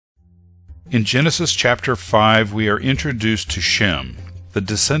In Genesis chapter 5, we are introduced to Shem. The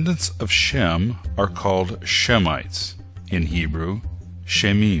descendants of Shem are called Shemites, in Hebrew,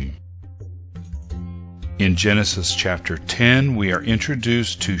 Shemiym. In Genesis chapter 10, we are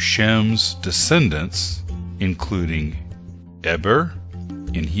introduced to Shem's descendants, including Eber,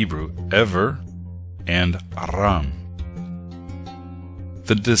 in Hebrew, Eber, and Aram.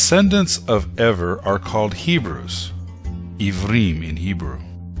 The descendants of Eber are called Hebrews, eevriym in Hebrew,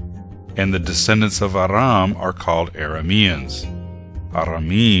 and the descendants of Aram are called Arameans,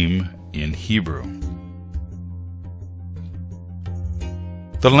 Aramiyym in Hebrew.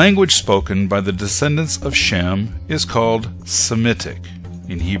 The language spoken by the descendants of Shem is called Semitic,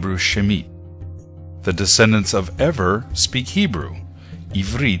 in Hebrew Shemiyt. The descendants of Eber speak Hebrew,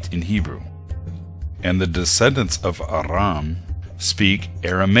 eevriym in Hebrew, and the descendants of Aram speak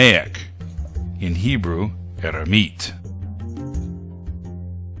Aramaic, in Hebrew Aramiyt.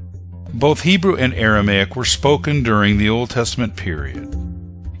 Both Hebrew and Aramaic were spoken during the Old Testament period,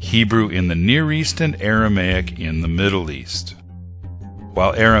 Hebrew in the Near East and Aramaic in the Middle East.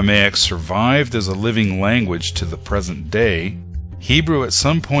 While Aramaic survived as a living language to the present day, Hebrew at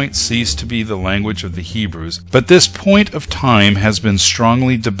some point ceased to be the language of the Hebrews, but this point of time has been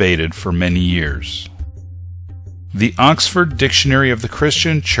strongly debated for many years. The Oxford Dictionary of the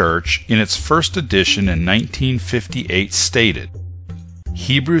Christian Church, in its first edition in 1958, stated,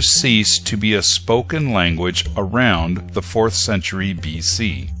 Hebrew ceased to be a spoken language around the 4th century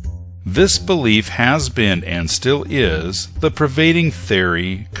BC. This belief has been and still is the pervading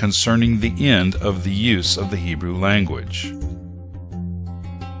theory concerning the end of the use of the Hebrew language.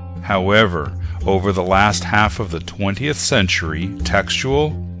 However, over the last half of the 20th century,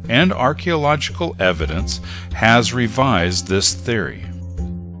 textual and archaeological evidence has revised this theory.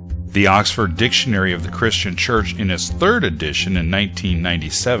 The Oxford Dictionary of the Christian Church, in its 3rd edition in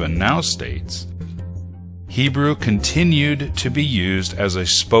 1997, now states, Hebrew continued to be used as a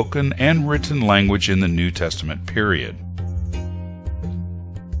spoken and written language in the New Testament period.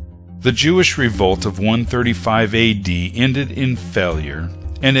 The Jewish revolt of 135 AD ended in failure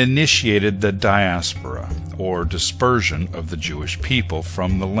and initiated the diaspora, or dispersion of the Jewish people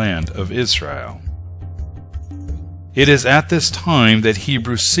from the land of Israel. It is at this time that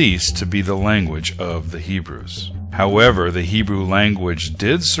Hebrew ceased to be the language of the Hebrews. However, the Hebrew language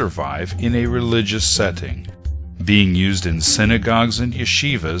did survive in a religious setting, being used in synagogues and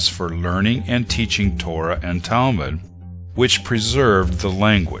yeshivas for learning and teaching Torah and Talmud, which preserved the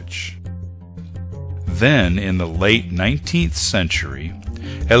language. Then, in the late 19th century,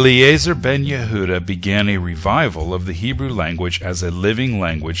 Eliezer ben Yehuda began a revival of the Hebrew language as a living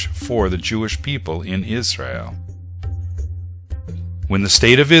language for the Jewish people in Israel. When the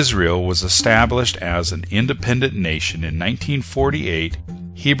State of Israel was established as an independent nation in 1948,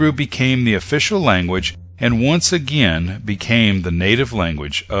 Hebrew became the official language and once again became the native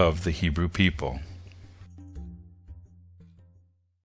language of the Hebrew people.